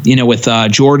 with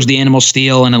George the Animal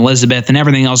Steel and Elizabeth and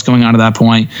everything else going on at that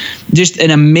point. Just an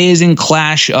amazing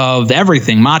clash of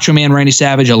everything. Macho Man Randy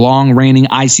Savage, a long reigning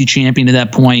IC champion at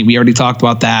that point. We already talked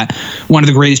about that. One of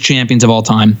the greatest champions of all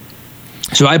time.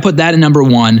 So I put that in number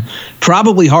 1,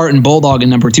 probably Hart and Bulldog in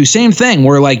number 2. Same thing,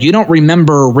 where you don't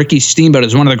remember Ricky Steamboat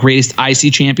as one of the greatest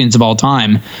IC champions of all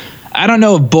time. I don't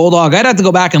know if Bulldog, I'd have to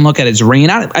go back and look at his reign.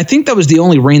 I think that was the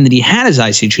only reign that he had as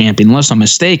IC champion, unless I'm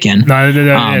mistaken. No,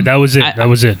 that was it. That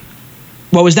was it.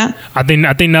 What was that? I think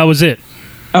that was it.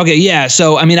 Okay, yeah.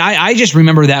 So, I just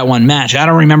remember that one match. I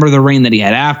don't remember the reign that he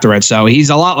had after it. So he's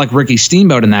a lot like Ricky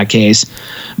Steamboat in that case.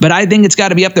 But I think it's got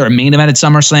to be up there. A main event at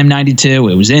SummerSlam 92.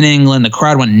 It was in England. The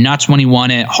crowd went nuts when he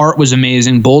won it. Hart was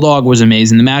amazing. Bulldog was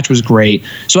amazing. The match was great.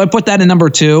 So I put that in number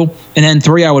 2. And then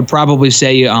 3, I would probably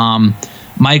say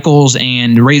Michaels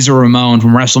and Razor Ramon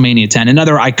from WrestleMania 10.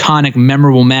 Another iconic,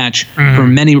 memorable match for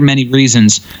many, many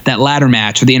reasons. That ladder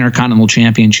match for the Intercontinental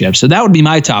Championship. So that would be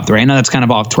my top 3. I know that's kind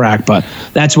of off track, but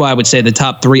that's why I would say the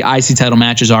top 3 IC title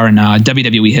matches are in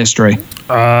WWE history.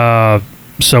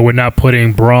 So we're not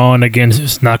putting Braun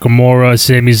against Nakamura,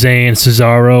 Sami Zayn,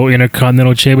 Cesaro,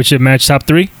 Intercontinental Championship match top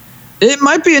 3? It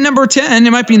might be a number 10. It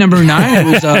might be number 9.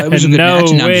 It was a good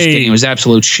match. No, I'm just kidding. It was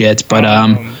absolute shit. But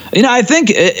I think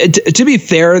to be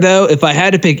fair though, if I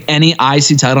had to pick any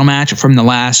IC title match from the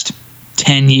last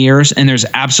 10 years, and there's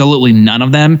absolutely none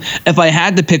of them, if I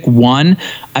had to pick one,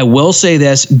 I will say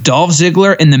this: Dolph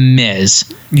Ziggler and The Miz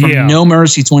from No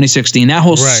Mercy 2016. That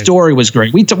whole story was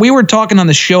great. We were talking on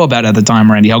the show about it at the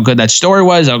time, Randy, how good that story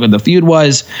was, how good the feud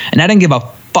was, and I didn't give a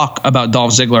fuck about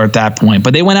Dolph Ziggler at that point,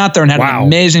 but they went out there and had an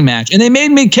amazing match, and they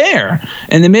made me care,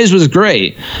 and The Miz was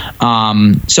great.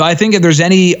 So I think if there's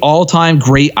any all-time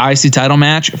great IC title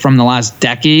match from the last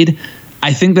decade,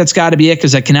 I think that's got to be it,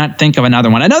 because I cannot think of another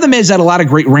one. I know The Miz had a lot of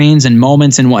great reigns and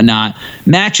moments and whatnot.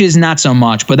 Matches, not so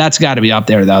much, but that's got to be up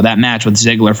there, though, that match with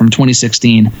Ziggler from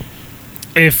 2016.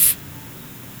 If,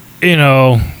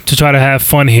 to try to have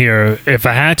fun here, if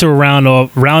I had to round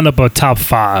up a top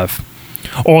 5,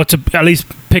 or to at least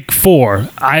pick 4,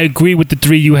 I agree with the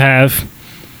 3 you have.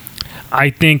 I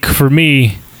think for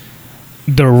me,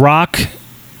 The Rock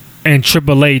and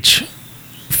Triple H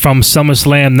from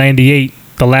SummerSlam 98,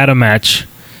 the ladder match,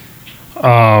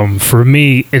 for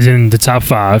me is in the top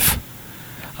 5.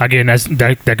 Again,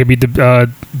 that could be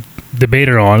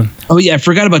debated on. Oh yeah, I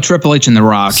forgot about Triple H and The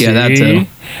Rock. See? Yeah, that too.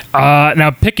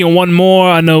 Now picking one more,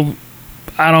 I know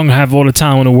I don't have all the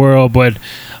time in the world, but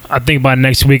I think by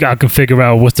next week I can figure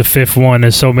out what's the 5th one.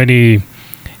 There's so many,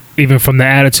 even from the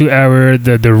Attitude Era,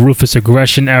 the Ruthless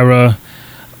Aggression Era.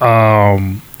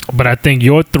 But I think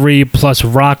your 3 plus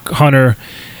Rock Hunter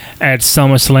at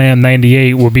SummerSlam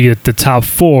 98 will be at the top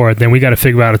 4. Then we got to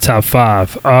figure out a top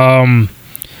 5.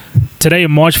 Today,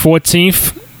 March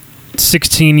 14th,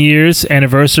 16 years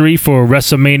anniversary for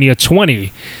WrestleMania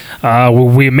 20.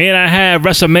 We may not have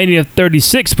WrestleMania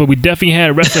 36, but we definitely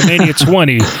had WrestleMania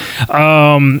 20.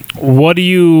 What do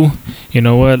you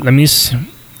know what? Let me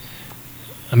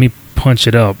punch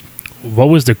it up. What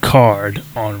was the card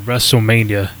on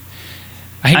WrestleMania?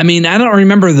 I don't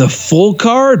remember the full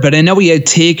card, but I know we had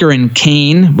Taker and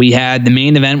Kane. We had the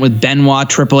main event with Benoit,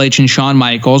 Triple H, and Shawn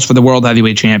Michaels for the World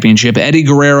Heavyweight Championship. Eddie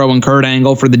Guerrero and Kurt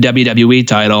Angle for the WWE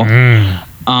title.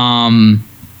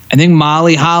 I think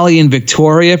Molly Holly and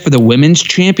Victoria for the Women's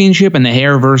Championship and the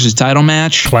Hair versus title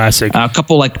match. Classic. A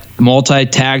couple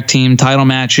multi-tag team title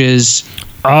matches.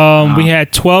 We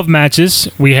had 12 matches.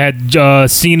 We had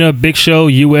Cena, Big Show,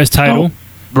 U.S. title.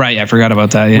 Right, I forgot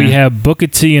about that. Yeah. We have Booker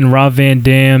T and Rob Van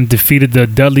Dam defeated the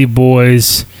Dudley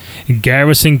Boys,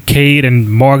 Garrison Cade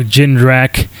and Mark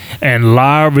Jindrak, and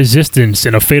Live Resistance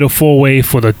in a fatal four-way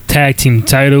for the tag team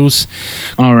titles.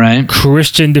 All right.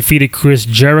 Christian defeated Chris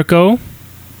Jericho.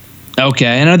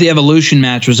 Okay, I know the Evolution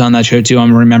match was on that show too.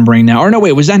 I'm remembering now. Or no,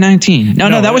 wait, was that 19?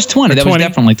 No, that was 20. That was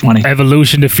definitely 20.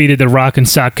 Evolution defeated the Rock and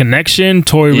Sock Connection.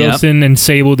 Tori Wilson and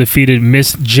Sable defeated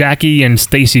Miss Jackie and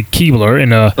Stacy Keibler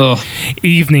in a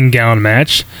evening gown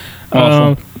match.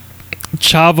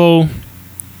 Chavo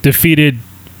defeated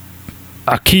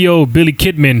Akio, Billy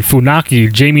Kidman,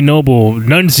 Funaki, Jamie Noble,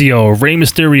 Nunzio, Rey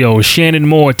Mysterio, Shannon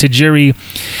Moore, Tajiri,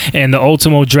 and the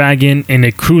Ultimo Dragon in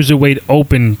a Cruiserweight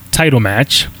Open title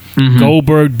match.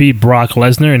 Goldberg beat Brock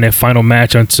Lesnar in their final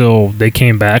match until they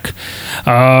came back.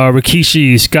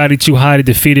 Rikishi, Scotty 2 Hotty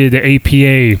defeated the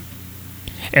APA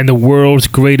and the world's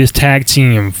greatest tag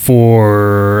team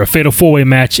for a fatal four-way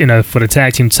match for the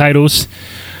tag team titles.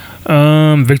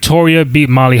 Victoria beat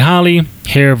Molly Holly,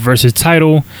 Hair versus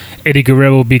title. Eddie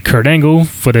Guerrero beat Kurt Angle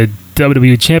for the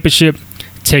WWE Championship.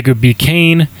 Taker beat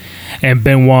Kane, and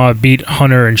Benoit beat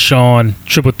Hunter and Shawn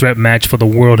triple threat match for the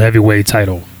World Heavyweight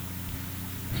title.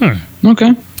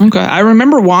 Okay. I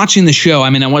remember watching the show.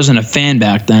 I wasn't a fan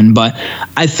back then, but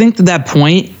I think to that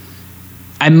point,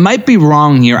 I might be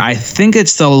wrong here. I think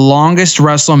it's the longest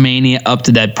WrestleMania up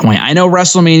to that point. I know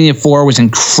WrestleMania 4 was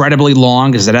incredibly long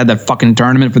because it had that fucking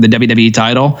tournament for the WWE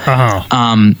title.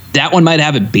 That one might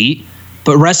have it beat,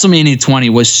 but WrestleMania 20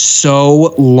 was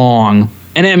so long.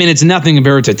 And it's nothing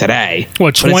compared to today.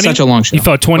 What, 20? But it's such a long show. You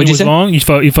thought 20 was long? You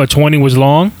thought 20 was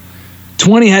long?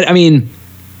 20 had,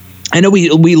 I know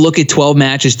we look at 12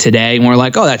 matches today and we're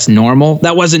like, oh, that's normal.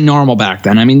 That wasn't normal back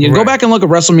then. You go back and look at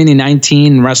WrestleMania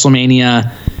 19 and WrestleMania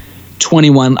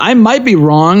 21. I might be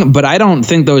wrong, but I don't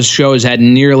think those shows had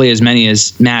nearly as many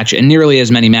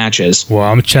matches. Well,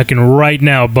 I'm checking right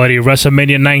now, buddy.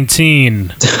 WrestleMania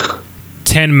 19,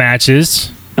 10 matches.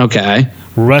 Okay.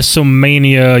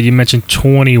 WrestleMania, you mentioned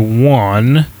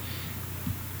 21.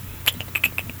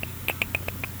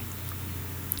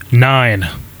 9.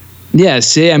 Yeah,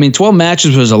 see, 12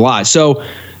 matches was a lot. So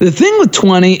the thing with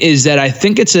 20 is that I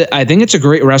think it's a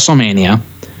great WrestleMania.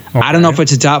 Okay. I don't know if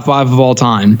it's a top 5 of all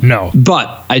time. No.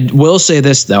 But I will say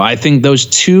this, though. I think those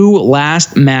 2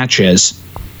 last matches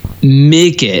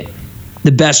make it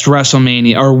the best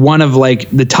WrestleMania, or one of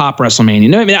the top WrestleMania.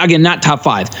 No, again, not top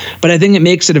 5, but I think it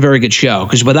makes it a very good show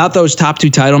because without those top 2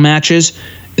 title matches,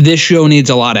 this show needs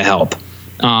a lot of help.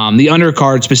 The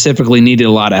undercard specifically needed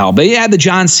a lot of help. But yeah, the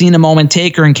John Cena moment,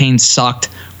 Taker and Kane sucked.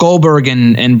 Goldberg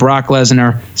and Brock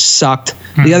Lesnar sucked.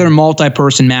 The other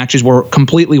multi-person matches were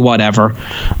completely whatever.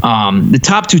 The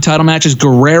top 2 title matches,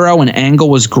 Guerrero and Angle,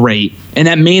 was great. And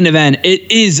that main event,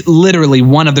 it is literally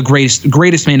one of the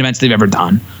greatest main events they've ever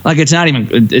done. It's not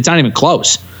even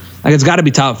close. It's got to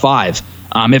be top 5,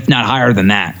 if not higher than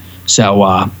that. So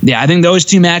I think those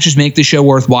 2 matches make the show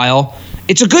worthwhile.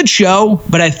 It's a good show,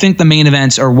 but I think the main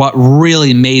events are what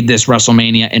really made this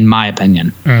WrestleMania, in my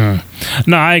opinion.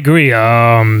 No, I agree.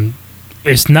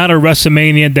 It's not a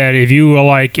WrestleMania that if you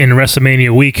are in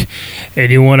WrestleMania week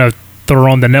and you want to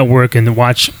throw on the network and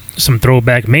watch some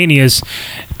throwback manias,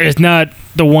 it's not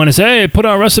the one that says, hey, put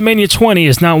on WrestleMania 20.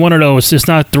 It's not one of those. It's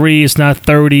not 3. It's not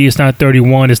 30. It's not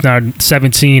 31. It's not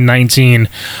 17, 19.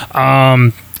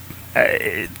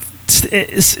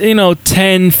 It's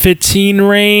 10, 15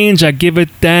 range. I give it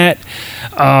that.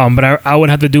 But I would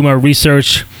have to do my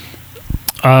research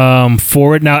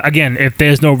for it. Now, again, if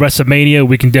there's no WrestleMania,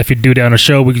 we can definitely do that on a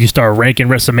show. We can start ranking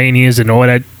WrestleManias and all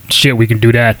that shit. We can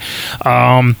do that.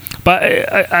 But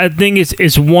I think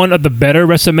it's one of the better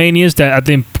WrestleManias that I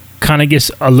think kind of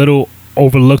gets a little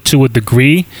overlooked to a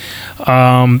degree.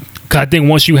 I think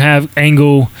once you have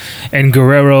Angle and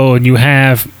Guerrero and you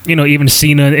have, even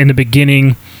Cena in the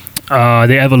beginning,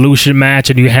 the Evolution match,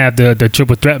 and you have the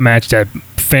triple threat match that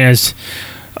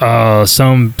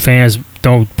some fans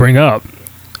don't bring up,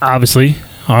 obviously.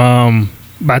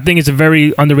 but I think it's a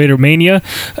very underrated Mania,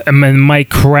 and it might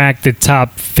crack the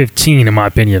top 15 in my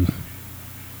opinion.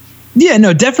 Yeah,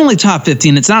 no, definitely top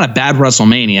 15. It's not a bad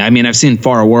WrestleMania. I mean, I've seen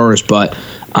far worse, but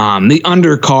the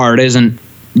undercard isn't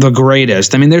the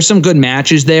greatest. I mean, there's some good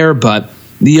matches there, but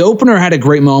the opener had a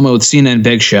great moment with Cena and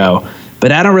Big Show.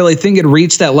 But I don't really think it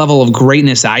reached that level of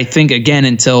greatness, I think, again,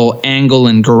 until Angle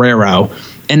and Guerrero.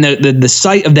 And the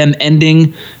sight of them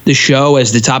ending the show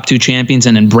as the top two champions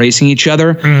and embracing each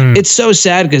other, it's so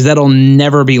sad because that'll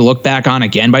never be looked back on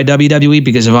again by WWE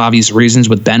because of obvious reasons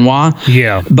with Benoit.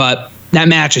 Yeah. But that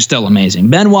match is still amazing.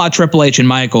 Benoit, Triple H, and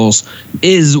Michaels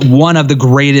is one of the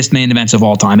greatest main events of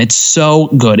all time. It's so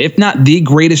good. If not the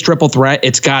greatest triple threat,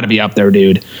 it's got to be up there,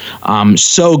 dude.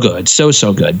 So good.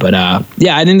 So good. But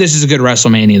yeah, I think this is a good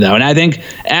WrestleMania, though. And I think,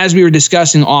 as we were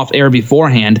discussing off air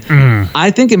beforehand,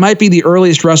 I think it might be the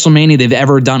earliest WrestleMania they've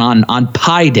ever done on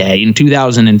Pi Day in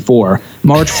 2004,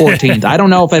 March 14th. I don't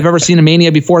know if I've ever seen a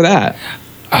Mania before that.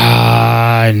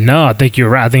 No, I think you're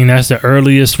right. I think that's the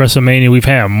earliest WrestleMania we've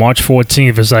had, March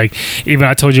 14th. It's like, even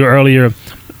I told you earlier,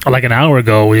 like an hour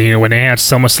ago, you know, when they had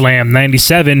SummerSlam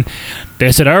 97,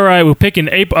 they said, all right, we're picking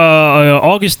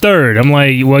August 3rd. I'm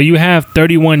like, well, you have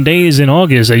 31 days in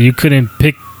August. You couldn't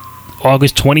pick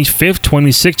August 25th,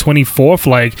 26th, 24th,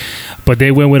 like, but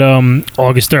they went with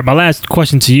August 3rd. My last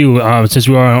question to you, since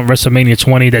we are on WrestleMania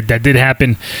 20, that did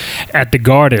happen at the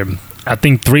Garden. I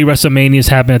think 3 WrestleManias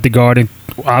happened at the Garden.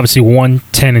 Obviously, 1,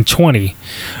 10, and 20.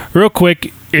 Real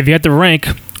quick, if you had to rank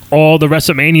all the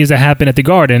WrestleManias that happened at the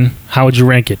Garden, how would you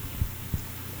rank it?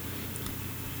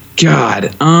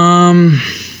 God,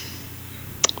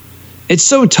 it's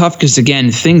so tough because,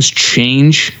 again, things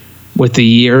change with the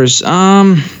years.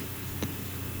 So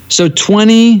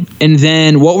 20, and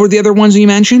then what were the other ones you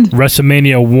mentioned?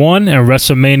 WrestleMania 1 and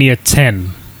WrestleMania 10.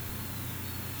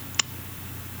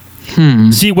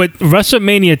 See, with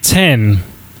WrestleMania 10,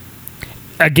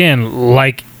 again,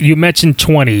 like you mentioned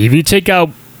 20, if you take out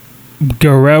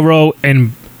Guerrero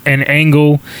and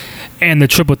Angle and the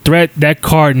triple threat, that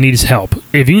card needs help.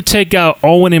 If you take out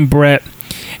Owen and Brett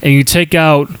and you take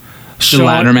out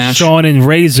Shawn and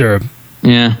Razor,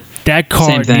 yeah, that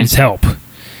card needs help.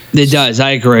 It does.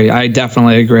 I agree. I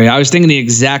definitely agree. I was thinking the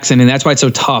exact same thing. That's why it's so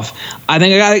tough. I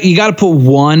think you got to put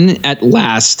 1 at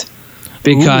last.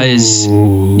 Because,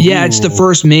 yeah, it's the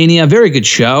first Mania. Very good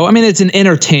show. I mean, it's an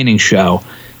entertaining show.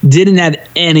 Didn't have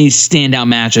any standout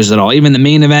matches at all. Even the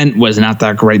main event was not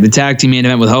that great. The tag team main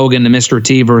event with Hogan and Mr.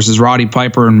 T versus Roddy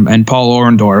Piper and Paul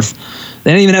Orndorff. They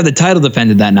didn't even have the title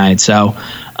defended that night. So,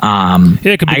 I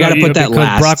got to put that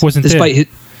last. Brock wasn't there.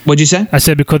 What'd you say? I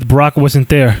said because Brock wasn't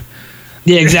there.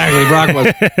 Yeah, exactly. Brock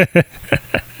was.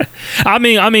 I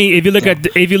mean, if you look at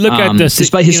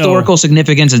despite historical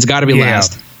significance, it's got to be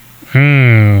last.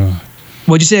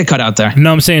 What'd you say? I cut out there.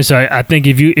 No, I'm saying so. I think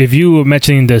if you were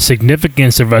mentioning the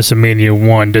significance of WrestleMania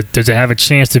 1, does it have a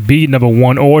chance to be number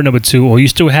 1 or number 2, or you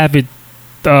still have it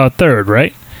third,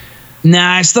 right?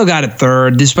 Nah, I still got it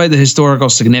third, despite the historical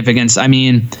significance. I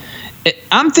mean,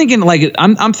 I'm thinking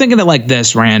I'm thinking it like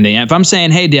this, Randy. If I'm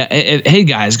saying, hey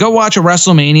guys, go watch a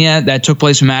WrestleMania that took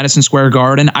place in Madison Square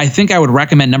Garden, I think I would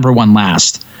recommend number 1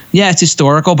 last. Yeah, it's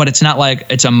historical, but it's not like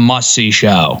it's a must-see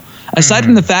show. Aside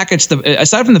from the fact it's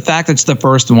the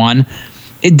first one,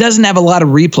 it doesn't have a lot of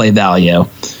replay value.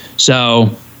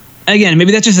 So, again,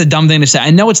 maybe that's just a dumb thing to say.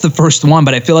 I know it's the first one,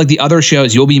 but I feel like the other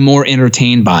shows you'll be more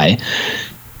entertained by.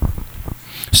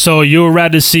 So you would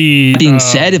rather see... That being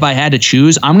said, if I had to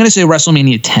choose, I'm going to say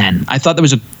WrestleMania 10. I thought that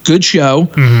was a good show,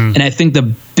 and I think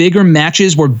the bigger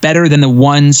matches were better than the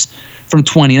ones from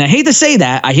 20. And I hate to say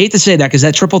that because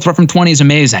that triple threat from 20 is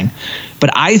amazing.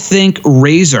 But I think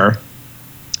Razor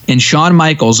and Shawn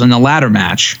Michaels in the ladder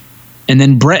match, and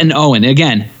then Brett and Owen,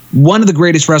 again, one of the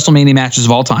greatest WrestleMania matches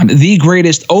of all time, the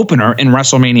greatest opener in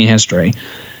WrestleMania history.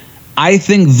 I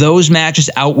think those matches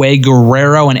outweigh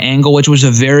Guerrero and Angle, which was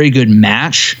a very good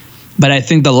match, but I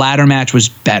think the ladder match was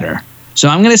better. So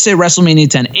I'm going to say WrestleMania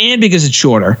 10, and because it's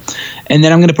shorter. And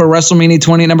then I'm going to put WrestleMania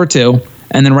 20 at number 2,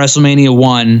 and then WrestleMania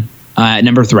 1 at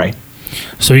number 3.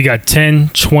 So you got 10,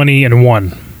 20, and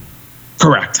 1.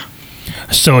 Correct.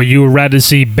 So you would rather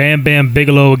see Bam Bam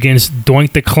Bigelow against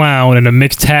Doink the Clown in a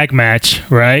mixed tag match,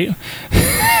 right?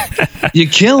 You're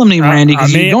killing me, Randy,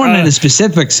 because you're going into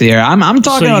specifics here. I'm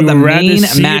talking about the main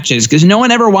matches, because no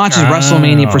one ever watches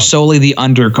WrestleMania for solely the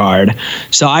undercard.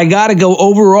 So I got to go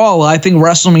overall. I think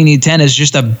WrestleMania 10 is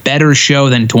just a better show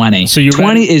than 20. So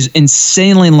 20 is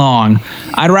insanely long.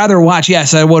 I'd rather watch.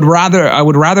 Yes, I would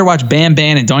rather watch Bam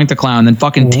Bam and Doink the Clown than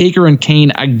fucking Taker and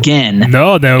Kane again.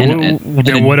 No, then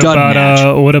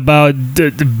what about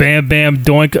the Bam Bam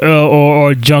Doink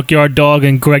or Junkyard Dog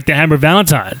and Greg the Hammer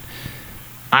Valentine?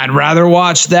 I'd rather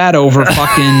watch that over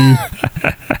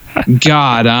fucking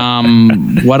God.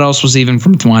 What else was even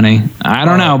from 20? I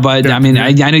don't know, but I mean,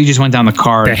 I know you just went down the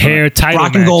card. The hair title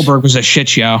Rock and match. Goldberg was a shit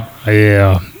show.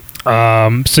 Yeah.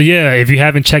 So yeah, if you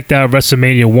haven't checked out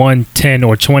WrestleMania 1, 10,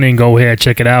 or 20, go ahead,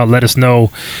 check it out. Let us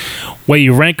know where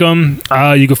you rank them.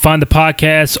 You can find the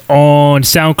podcast on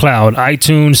SoundCloud,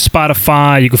 iTunes,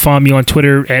 Spotify. You can find me on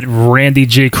Twitter at Randy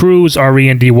J. Cruz,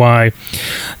 RENDY,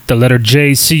 the letter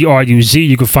J, CRUZ.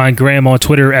 You can find Graham on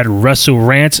Twitter at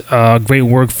WrestleRant. Great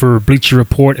work for Bleacher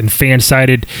Report and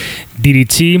Fansided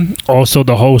DDT. Also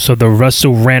the host of the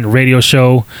WrestleRant radio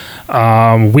show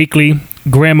weekly.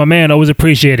 Graham, my man, always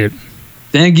appreciate it.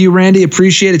 Thank you, Randy.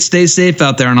 Appreciate it. Stay safe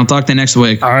out there, and I'll talk to you next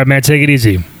week. All right, man. Take it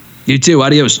easy. You too.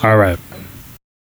 Adios. All right.